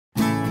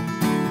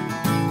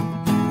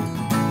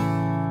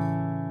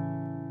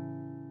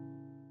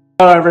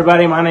Hello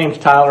everybody, my name's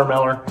Tyler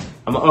Miller.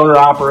 I'm an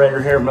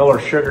owner-operator here at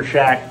Miller Sugar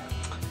Shack.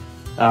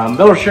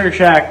 Miller Sugar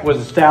Shack was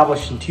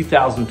established in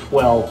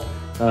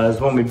 2012 is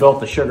when we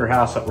built the sugar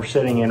house that we're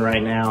sitting in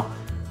right now.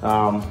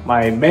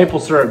 My maple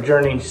syrup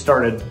journey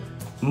started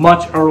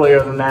much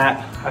earlier than that.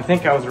 I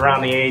think I was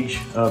around the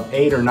age of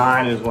 8 or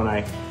 9 is when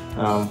I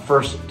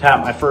first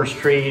tapped my first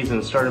trees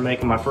and started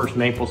making my first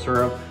maple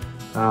syrup.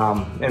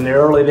 In the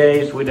early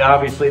days, we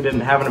obviously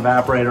didn't have an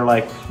evaporator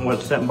like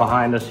what's sitting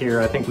behind us here.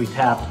 I think we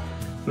tapped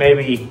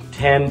maybe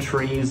 10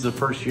 trees the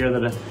first year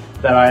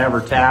that I ever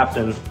tapped,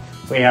 and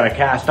we had a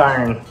cast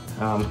iron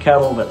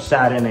kettle that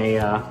sat in a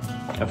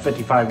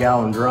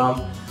 55-gallon drum,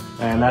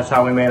 and that's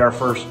how we made our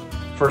first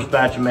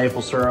batch of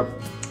maple syrup.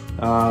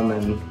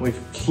 And we've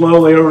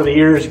slowly over the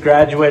years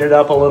graduated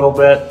up a little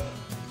bit.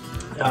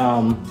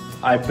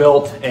 I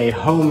built a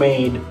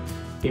homemade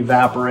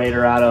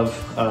evaporator out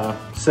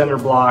of cinder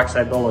blocks.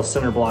 I built a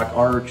cinder block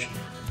arch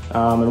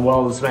and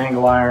welded some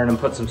angle iron and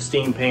put some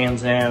steam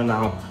pans in, and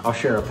I'll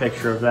share a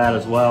picture of that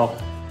as well.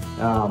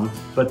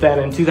 But then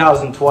in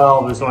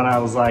 2012 is when I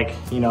was like,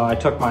 you know, I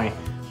took my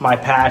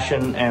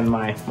passion and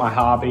my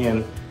hobby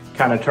and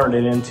kind of turned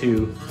it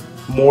into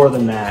more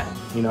than that.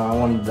 You know, I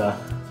wanted to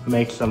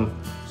make some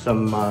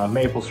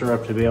maple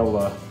syrup to be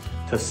able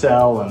to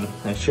sell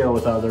and share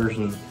with others.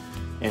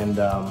 And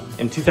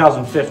in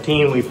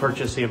 2015 we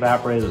purchased the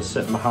evaporator that's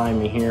sitting behind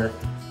me here.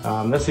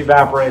 This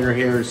evaporator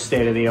here is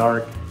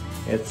state-of-the-art.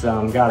 It's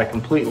got a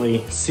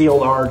completely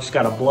sealed arch. It's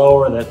got a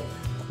blower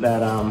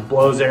that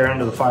blows air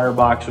into the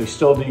firebox. We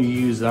still do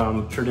use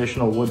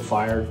traditional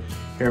wood-fired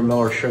here at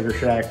Miller Sugar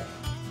Shack.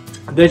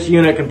 This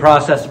unit can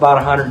process about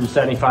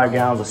 175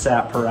 gallons of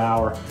sap per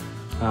hour,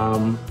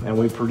 and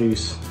we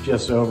produce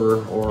just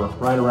over or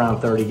right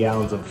around 30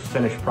 gallons of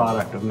finished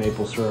product of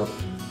maple syrup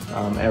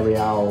every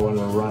hour when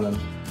we're running.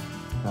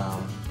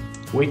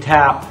 We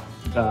tap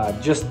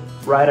just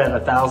right at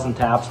 1,000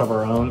 taps of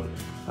our own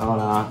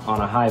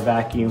on a high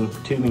vacuum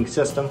tubing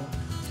system.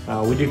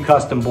 We do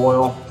custom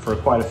boil for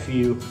quite a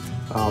few.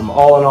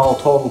 All in all,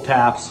 total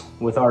taps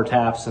with our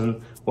taps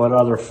and what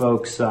other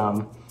folks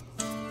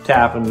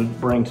tap and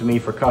bring to me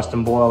for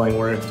custom boiling,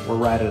 we're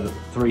right at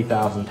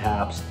 3,000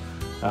 taps.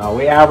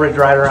 We average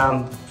right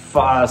around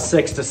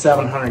 600 to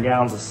 700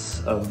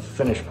 gallons of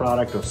finished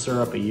product of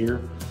syrup a year,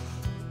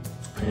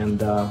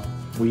 and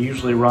we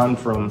usually run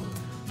from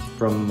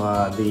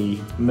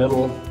the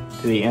middle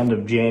to the end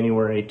of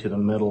January to the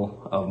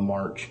middle of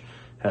March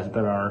has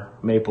been our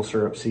maple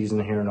syrup season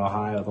here in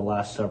Ohio the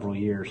last several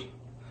years.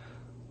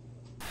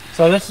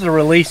 So this is a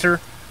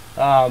releaser.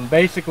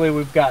 Basically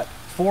we've got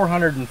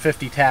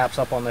 450 taps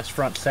up on this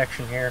front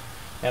section here,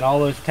 and all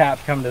those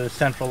taps come to the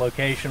central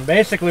location.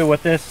 Basically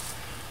what this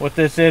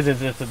is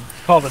it's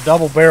called a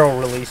double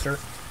barrel releaser,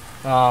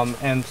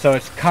 and so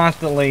it's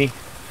constantly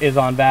is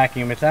on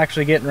vacuum. It's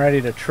actually getting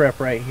ready to trip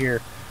right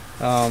here.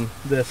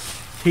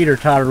 This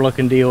teeter-totter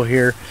looking deal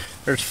here,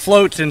 there's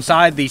floats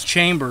inside these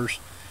chambers,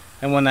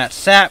 and when that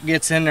sap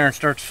gets in there and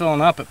starts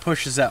filling up, it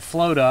pushes that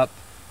float up,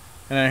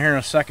 and then here in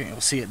a second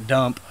you'll see it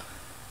dump.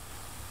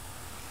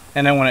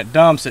 And then when it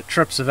dumps, it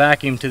trips the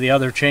vacuum to the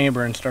other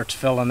chamber and starts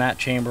filling that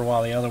chamber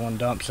while the other one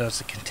dumps, so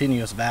it's a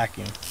continuous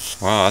vacuum.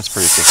 Wow, that's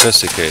pretty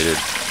sophisticated.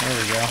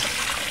 There we go.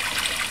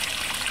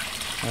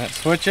 And it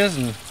switches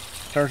and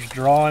starts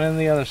drawing in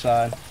the other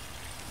side.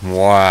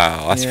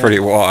 Wow, that's pretty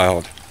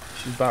wild.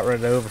 She's about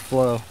ready to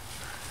overflow.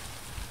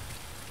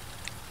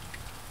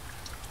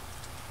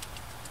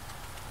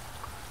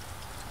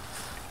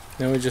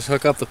 Then we just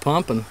hook up the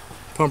pump and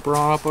pump her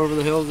on up over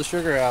the hill of the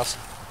sugar house.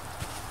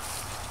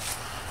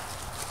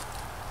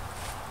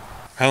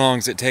 How long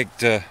does it take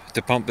to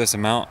pump this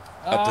amount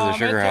up to the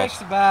sugar house? It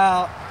takes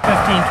about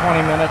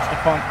 15-20 minutes to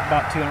pump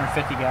about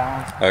 250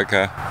 gallons.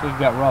 Okay. So we've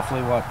got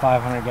roughly, what,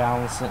 500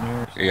 gallons sitting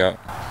here? So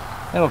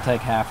yeah. It'll take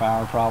half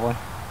hour probably.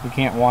 You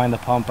can't wind the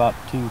pump up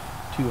too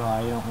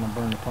high. You don't want to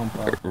burn the pump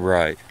up.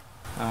 Right.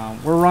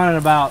 We're running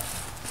about,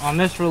 on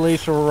this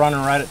releaser, we're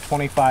running right at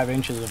 25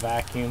 inches of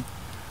vacuum.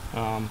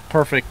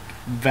 Perfect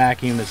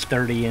vacuum is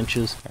 30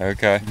 inches.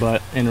 Okay.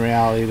 But in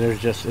reality,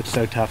 it's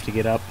so tough to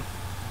get up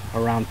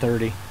around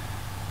 30.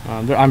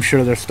 I'm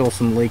sure there's still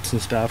some leaks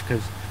and stuff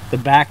because the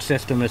back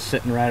system is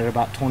sitting right at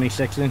about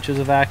 26 inches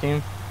of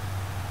vacuum.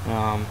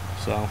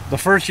 So the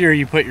first year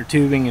you put your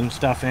tubing and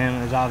stuff in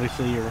is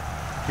obviously you're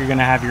going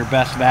to have your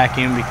best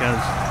vacuum because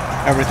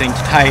everything's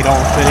tight,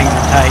 all fittings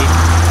are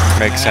tight.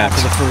 Makes sense.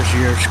 After the first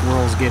year,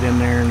 squirrels get in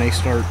there and they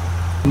start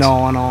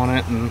gnawing on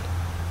it and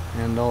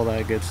all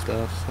that good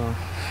stuff. So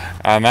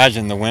I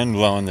imagine the wind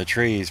blowing the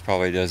trees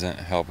probably doesn't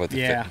help with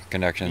the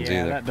connections either.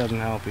 Yeah, that doesn't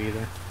help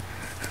either.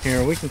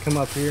 Here, we can come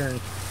up here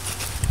and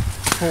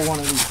pull one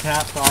of these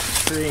caps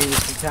off the tree and you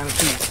can kind of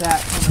see the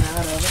sap coming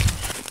out of it.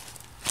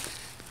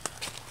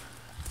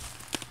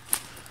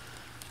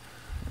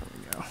 There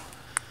we go.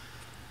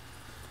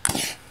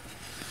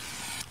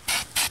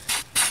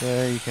 So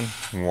you can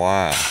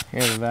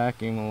hear the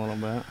vacuum a little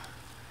bit.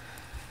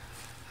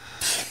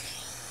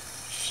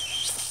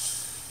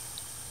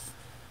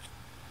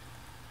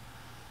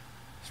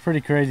 It's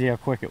pretty crazy how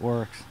quick it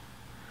works.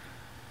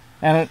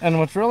 And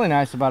what's really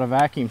nice about a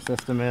vacuum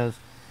system is,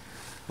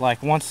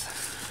 like, once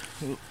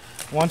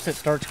it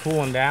starts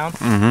cooling down,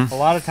 a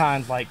lot of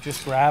times, like,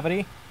 just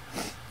gravity,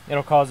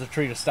 it'll cause the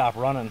tree to stop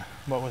running.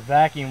 But with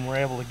vacuum, we're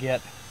able to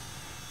get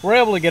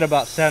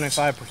about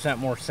 75%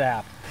 more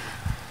sap.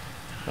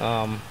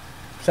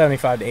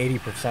 75 to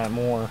 80%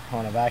 more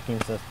on a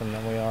vacuum system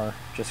than we are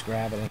just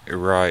gravity.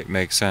 Right,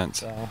 makes sense.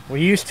 So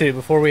we used to,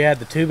 before we had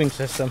the tubing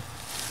system,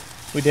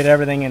 we did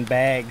everything in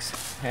bags,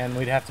 and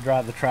we'd have to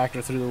drive the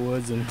tractor through the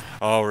woods and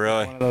oh,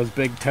 really? one of those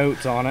big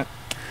totes on it,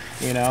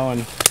 you know,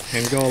 and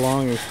go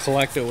along and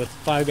collect it with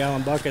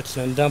 5-gallon buckets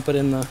and dump it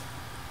in the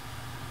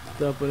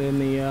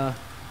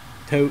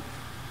tote.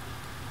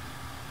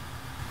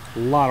 A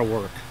lot of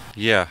work.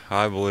 Yeah,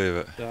 I believe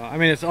it. So I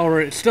mean, it's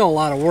still a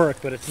lot of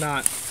work, but it's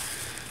not.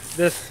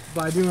 This,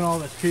 by doing all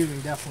this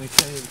tubing, definitely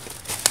saves.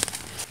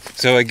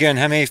 So again,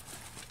 how many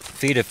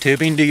feet of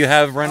tubing do you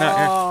have run out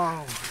here?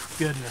 Oh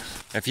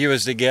goodness! If you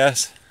was to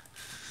guess,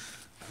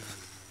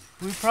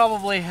 we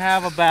probably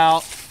have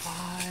about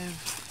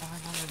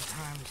 500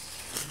 times,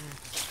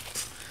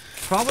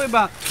 probably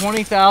about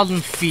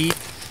 20,000 feet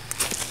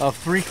of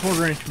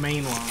 3/4 inch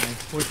main line,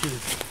 which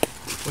is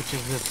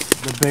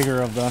the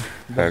bigger of the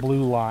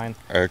blue line.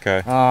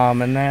 Okay.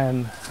 And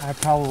then I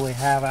probably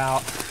have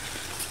out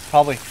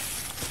probably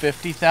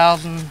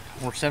 50,000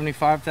 or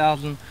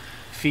 75,000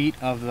 feet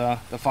of the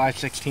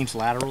 5/16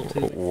 lateral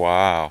tube.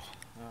 Wow.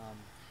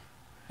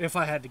 If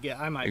I had to get,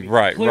 I might be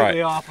right, completely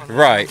right, off on that.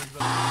 right. This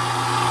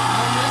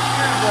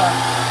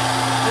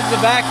is the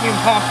vacuum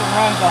pump that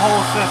runs the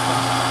whole system.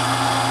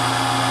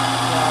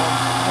 So,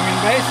 I mean,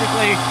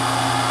 basically,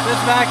 this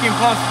vacuum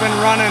pump's been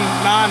running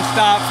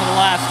non-stop for the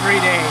last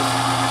 3 days.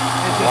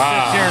 It just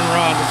sits here and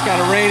runs. It's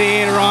got a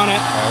radiator on it.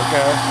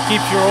 Okay.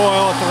 Keeps your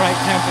oil at the right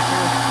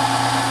temperature.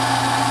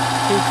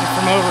 Keeps it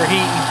from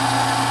overheating.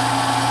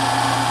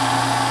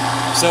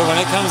 So when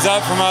it comes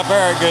up from up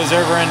there, it goes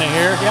over into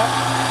here?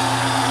 Yep.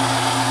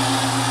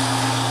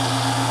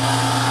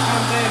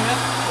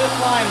 This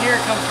line here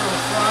comes from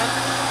the front,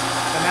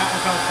 and that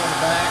one comes from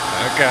the back.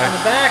 Okay. On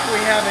the back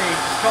we have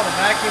it's called a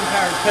vacuum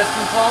powered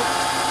piston pump.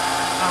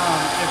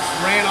 It's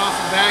ran off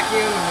a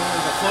vacuum and then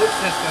there's a float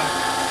system.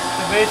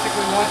 So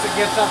basically once it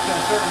gets up to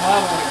a certain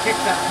level, it kicks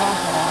that pump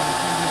on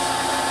and just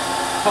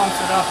pumps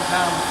it up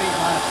 1,000 feet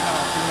by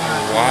itself.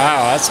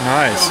 Wow, that's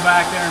nice. Go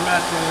back there and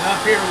mess with it.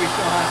 Up here we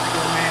still have to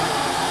go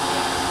manually.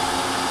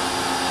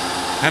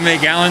 How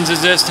many gallons is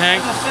this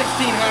tank? It's a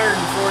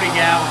 1,640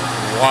 gallons.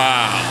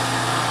 Wow.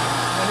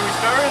 When we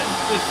started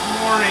this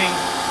morning,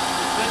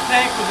 this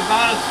tank was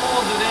about as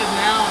full as it is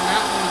now, and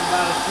that one was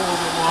about as full as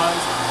it was.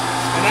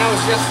 And that was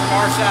just from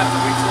our sap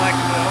that we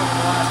collected over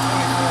the last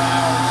 24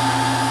 hours.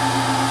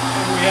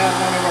 And we had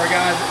one of our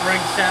guys that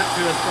brings sap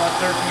to us brought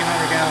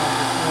 1,300 gallons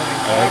this morning.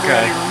 So I've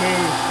already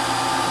removed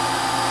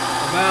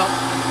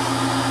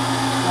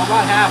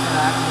about half of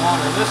that in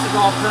water. This is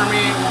all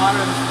permeate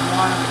water. This is the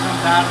water that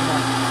comes out of the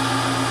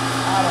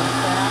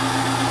sap.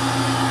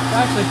 It's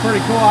actually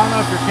pretty cool. I don't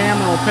know if your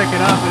camera will pick it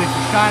up, but if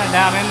you shine it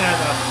down in there,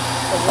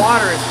 the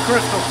water is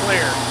crystal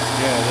clear.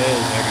 Yeah, it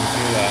is. I can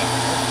see that.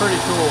 It's pretty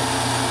cool.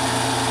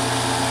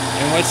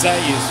 And what's that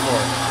used for?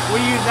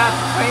 We use that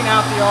to clean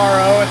out the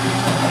RO at the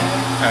end of the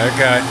day.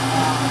 Okay.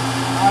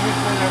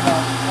 Obviously,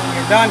 when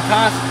you're done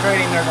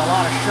concentrating, there's a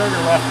lot of sugar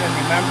left in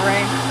the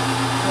membrane.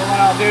 So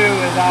what I'll do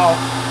is I'll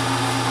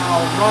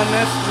run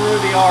this through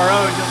the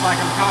RO just like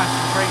I'm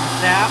concentrating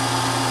sap.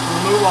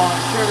 Remove all the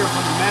sugar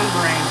from the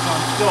membrane, so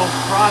I'm still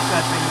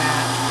processing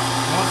that.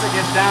 And once it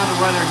gets down to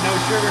where there's no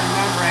sugar in the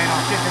membrane,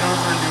 I'll kick it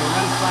over and do a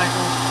rinse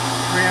cycle,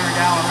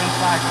 300-gallon rinse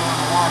cycle, and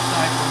a wash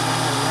cycle, and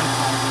then a rinse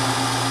cycle.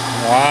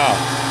 Wow.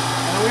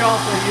 And we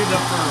also use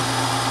it for,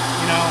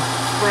 you know,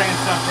 spraying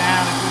stuff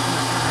down and keeping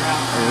the sugar out.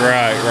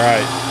 Right,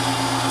 right.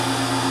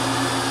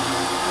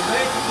 So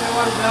basically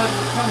what it does is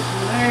it comes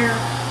from there,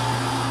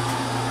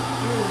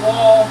 through the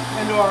wall,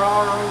 into our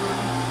RO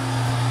room.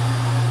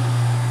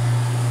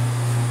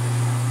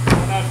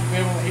 Be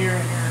able to hear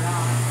it here or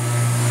not.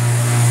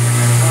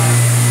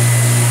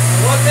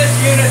 What this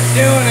unit's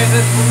doing is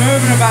it's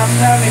removing about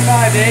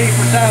 75 to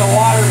 80% of the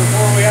water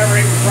before we ever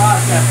even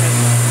process it.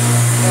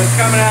 So it's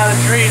coming out of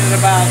the trees at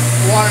about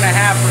 1.5%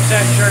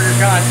 sugar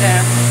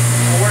content,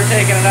 and we're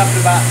taking it up to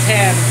about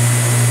 10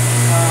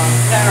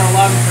 or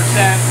 11%,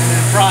 and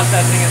then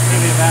processing it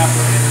through the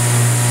evaporator.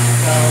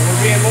 So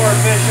we're being more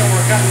efficient.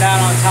 We're cutting down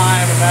on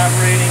time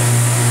evaporating,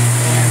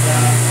 and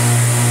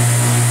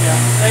yeah,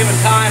 saving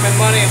time and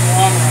money in the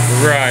long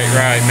run. Right,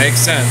 right.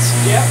 Makes sense.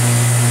 Yep.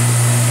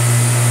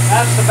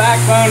 That's the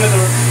backbone of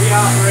the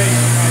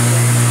operation right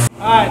there.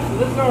 Alright, so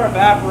this is our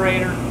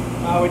evaporator.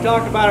 We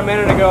talked about a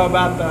minute ago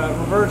about the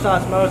reverse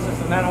osmosis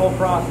and that whole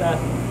process.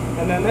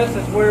 And then this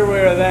is where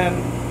we're then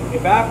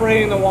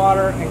evaporating the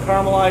water and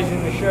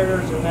caramelizing the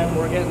sugars, and then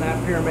we're getting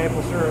that pure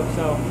maple syrup.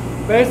 So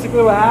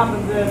basically what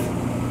happens is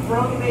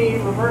from the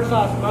reverse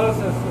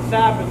osmosis, the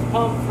sap is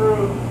pumped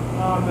through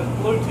this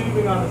blue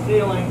tubing on the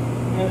ceiling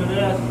into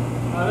this.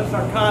 This is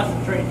our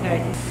concentrate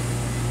tank.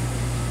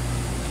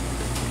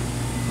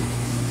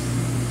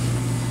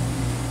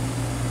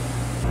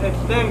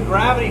 it's then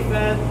gravity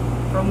fed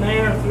from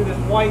there through this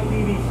white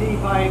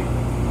PVC pipe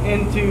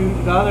into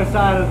the other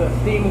side of the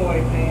steam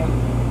away pan.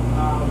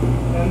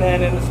 And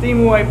then in the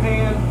steam away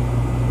pan,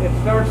 it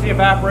starts the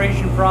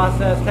evaporation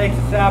process, takes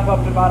the sap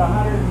up to about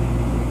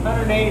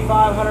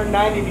 185,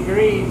 190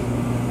 degrees.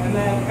 And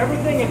then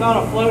everything is on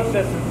a float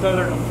system. So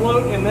there's a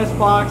float in this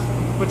box,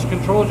 which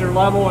controls your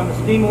level in the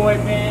steam away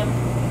pan.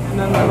 And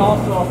then there's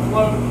also a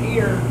float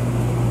here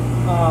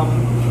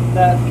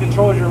that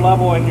controls your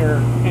level in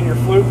your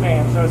flute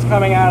pan. So it's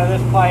coming out of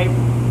this pipe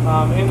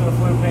into the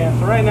flute pan.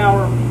 So right now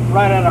we're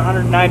right at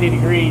 190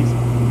 degrees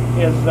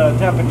is the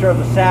temperature of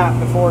the sap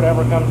before it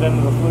ever comes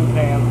into the flute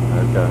pan.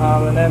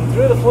 Okay. And then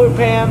through the flute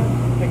pan,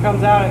 it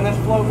comes out in this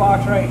float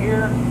box right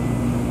here.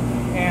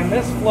 And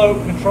this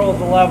float controls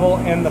the level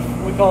in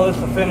we call this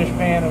the finish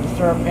pan or the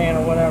syrup pan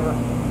or whatever.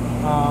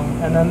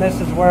 And then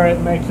this is where it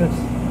makes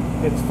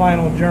its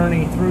final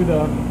journey through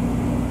the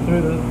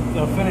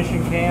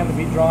finishing can to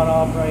be drawn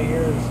off. Right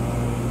here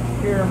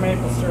is pure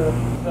maple syrup.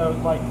 So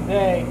like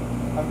today,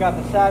 I've got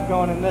the sap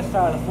going in this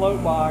side of the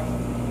float box.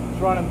 It's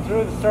running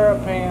through the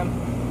syrup pan,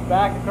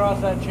 back across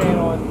that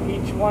channel, and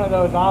each one of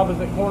those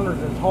opposite corners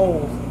is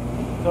holes.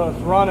 So it's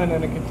running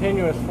in a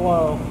continuous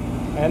flow.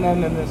 And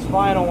then in this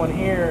final one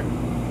here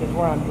is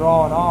where I'm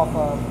drawing off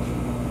of.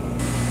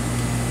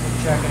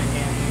 I'm checking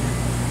again here.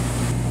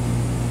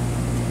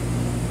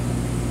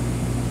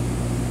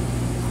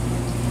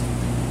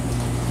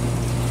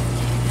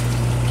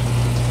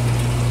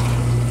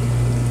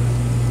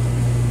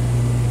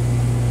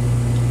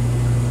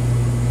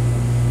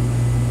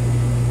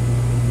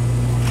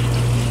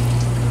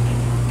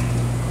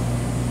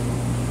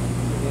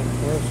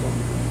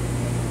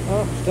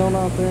 Oh, still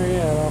not there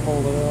yet. I'll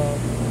hold it up.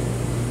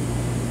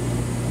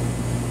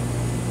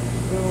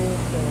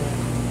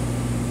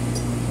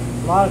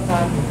 A lot of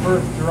times the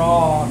first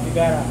draw, you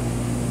gotta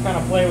kind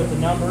of play with the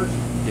numbers.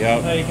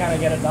 Yeah. So you kind of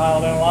get it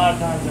dialed in. A lot of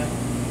times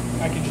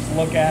I can just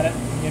look at it,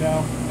 you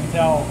know, and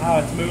tell how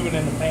it's moving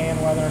in the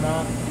pan, whether or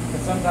not.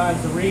 But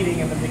sometimes the reading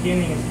in the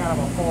beginning is kind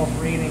of a false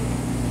reading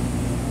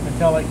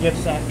until it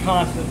gets that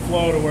constant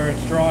flow to where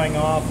it's drawing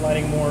off,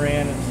 letting more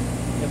in.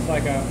 It's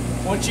like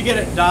once you get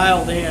it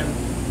dialed in,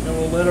 it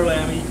will literally,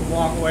 I mean, you can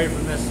walk away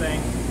from this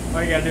thing.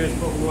 All you gotta do is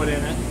put wood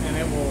in it, and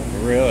it will.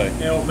 Really?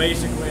 It will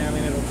basically, I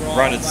mean, it'll draw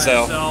run by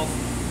itself.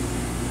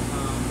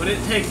 But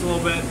it takes a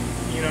little bit,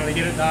 you know, to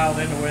get it dialed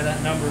in to where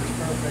that number is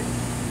perfect.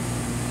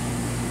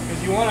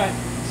 Because you want to,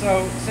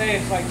 so say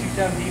it's like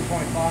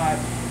 217.5,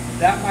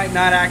 that might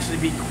not actually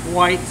be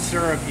quite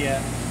syrup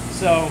yet.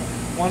 So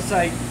once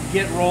I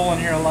get rolling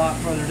here a lot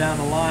further down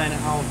the line,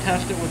 I'll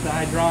test it with the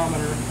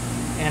hydrometer,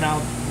 and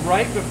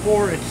right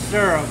before it's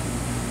syrup,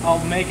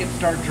 I'll make it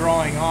start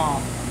drawing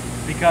off.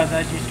 Because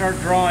as you start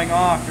drawing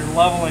off, your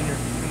level in your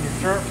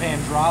syrup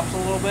pan drops a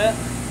little bit,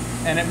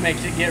 and it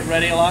makes it get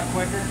ready a lot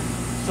quicker.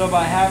 So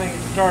by having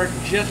it start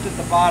just at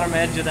the bottom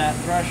edge of that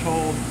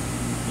threshold,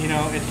 you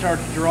know, it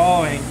starts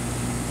drawing,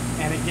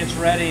 and it gets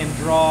ready and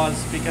draws.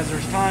 Because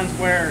there's times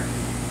where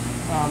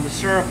the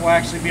syrup will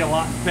actually be a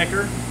lot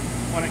thicker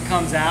when it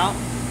comes out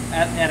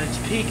at its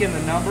peak in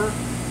the number.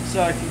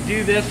 So if you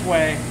do this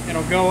way,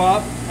 it'll go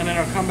up, and then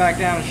it'll come back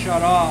down and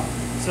shut off.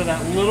 So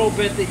that little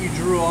bit that you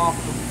drew off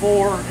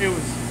before it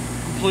was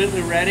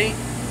completely ready,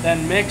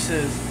 then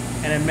mixes,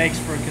 and it makes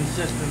for a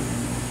consistent,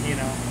 you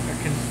know, a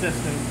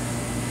consistent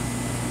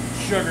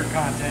sugar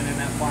content in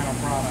that final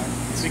product.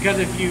 Because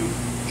if you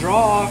draw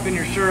off and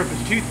your syrup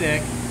is too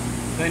thick,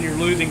 then you're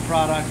losing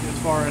product as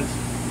far as,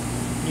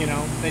 you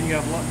know, then you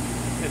have,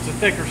 it's a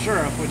thicker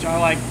syrup, which I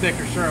like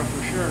thicker syrup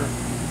for sure,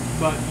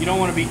 but you don't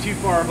want to be too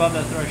far above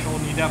that threshold,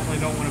 and you definitely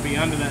don't want to be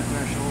under that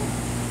threshold,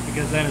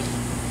 because then it's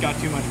got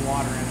too much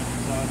water in it.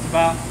 So it's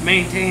about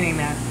maintaining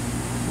that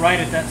right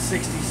at that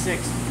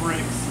 66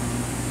 bricks.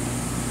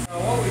 So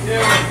what we do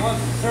is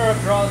once the syrup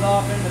draws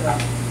off into the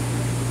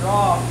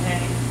draw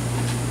tank,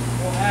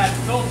 we'll add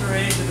filter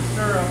aid to the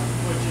syrup,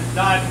 which is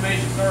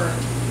diatomaceous earth.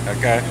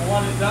 Okay. And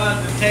what it does,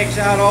 it takes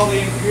out all the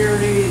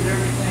impurities,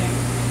 everything.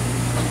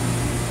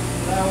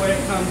 So that way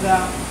it comes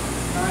out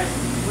nice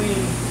and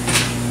clean,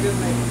 good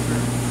maple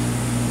syrup.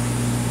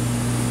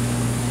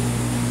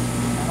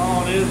 And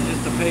all it is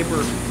just a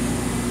paper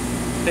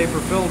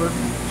filter.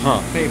 Huh.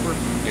 Paper.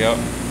 Yep.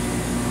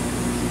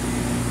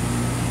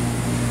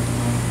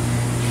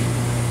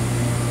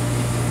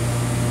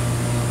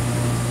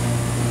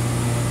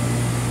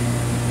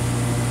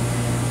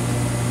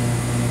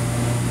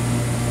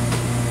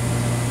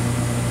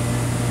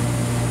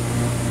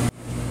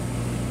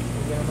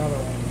 We'll get another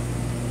one.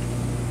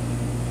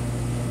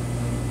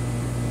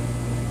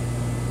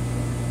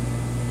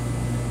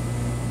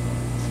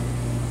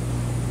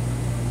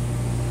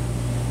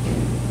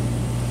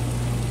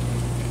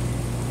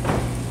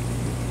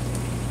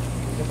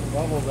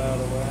 Bubbles out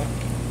of the way.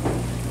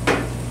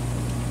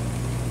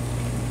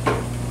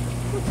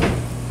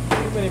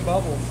 Too many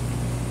bubbles.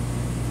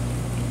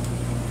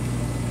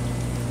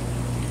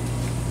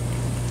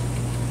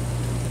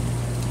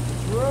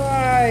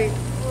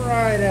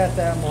 Right at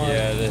that mark.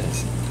 Yeah, it is.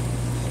 It's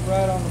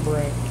right on the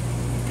brink.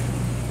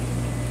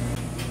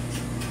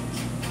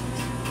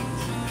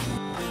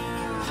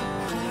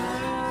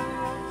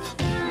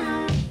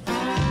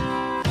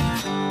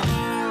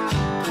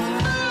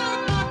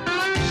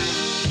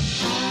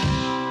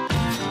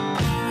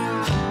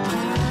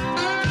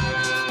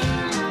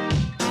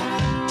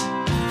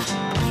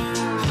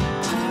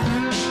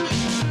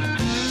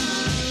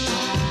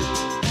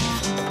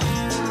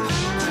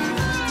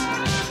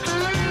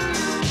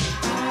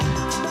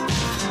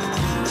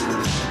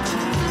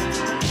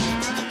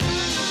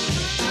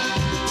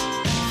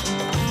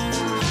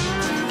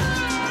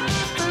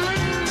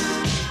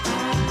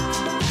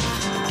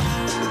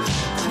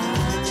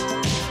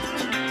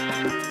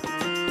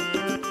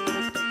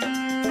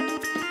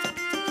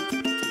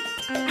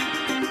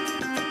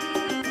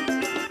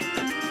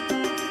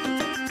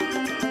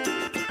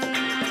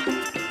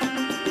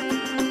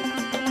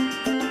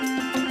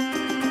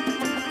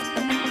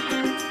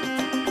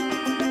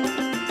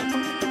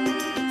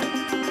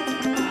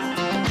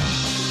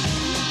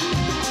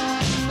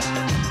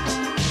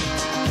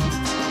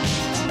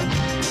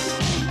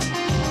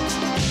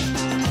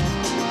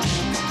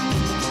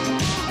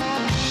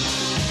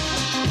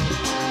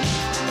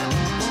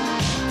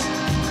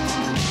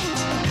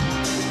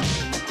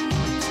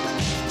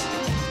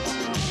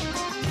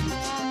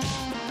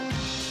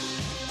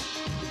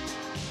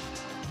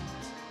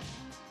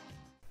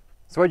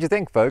 So what'd you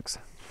think, folks?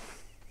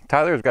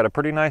 Tyler's got a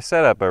pretty nice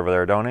setup over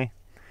there, don't he?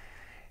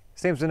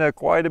 Seems to know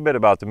quite a bit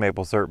about the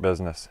maple syrup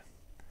business.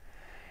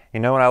 You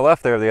know, when I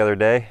left there the other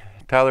day,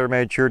 Tyler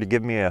made sure to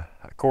give me a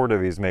quart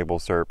of his maple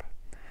syrup.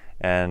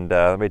 And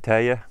let me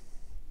tell you,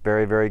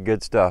 very, very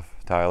good stuff,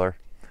 Tyler.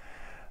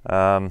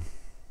 As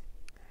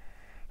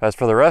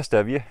for the rest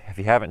of you, if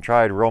you haven't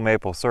tried real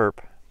maple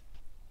syrup,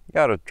 you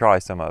gotta try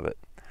some of it.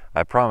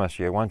 I promise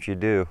you, once you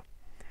do,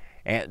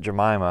 Aunt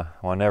Jemima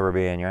will never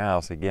be in your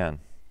house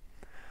again.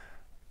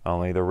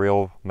 Only the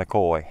real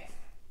McCoy.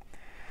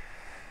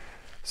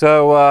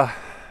 So I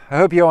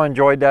hope you all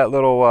enjoyed that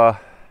little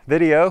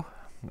video.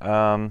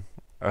 I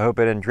hope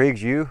it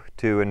intrigues you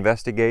to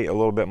investigate a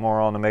little bit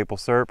more on the maple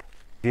syrup.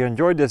 If you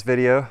enjoyed this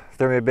video,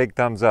 throw me a big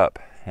thumbs up,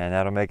 and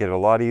that'll make it a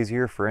lot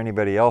easier for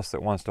anybody else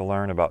that wants to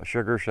learn about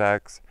sugar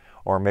shacks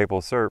or maple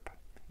syrup,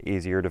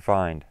 easier to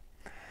find.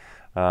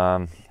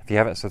 If you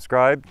haven't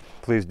subscribed,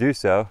 please do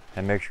so,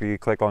 and make sure you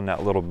click on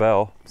that little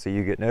bell so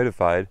you get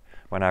notified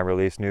when I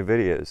release new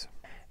videos.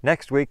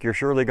 Next week, you're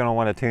surely going to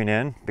want to tune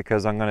in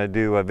because I'm going to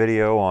do a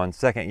video on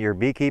second-year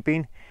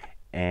beekeeping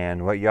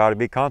and what you ought to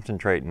be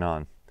concentrating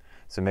on.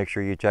 So make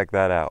sure you check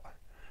that out.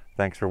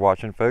 Thanks for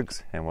watching,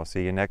 folks, and we'll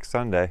see you next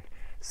Sunday,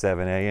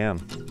 7 a.m.